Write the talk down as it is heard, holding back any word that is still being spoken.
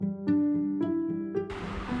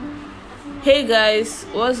Hey guys,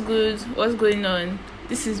 what's good? What's going on?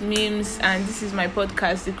 This is Memes, and this is my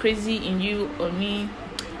podcast, The Crazy in You or Me,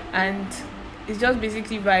 and it's just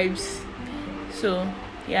basically vibes. So,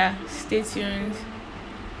 yeah, stay tuned.